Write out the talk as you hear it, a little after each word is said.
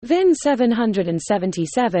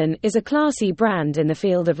Vin777 is a classy brand in the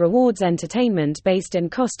field of rewards entertainment based in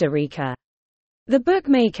Costa Rica. The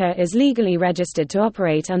bookmaker is legally registered to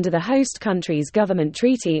operate under the host country's government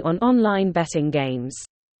treaty on online betting games.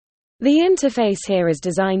 The interface here is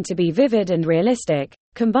designed to be vivid and realistic,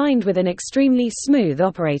 combined with an extremely smooth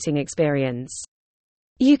operating experience.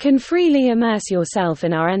 You can freely immerse yourself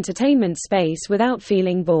in our entertainment space without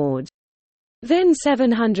feeling bored.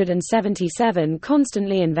 Vin777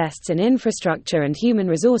 constantly invests in infrastructure and human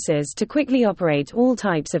resources to quickly operate all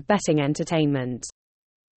types of betting entertainment.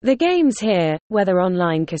 The games here, whether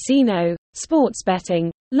online casino, sports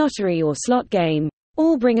betting, lottery or slot game,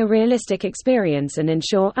 all bring a realistic experience and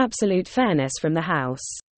ensure absolute fairness from the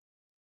house.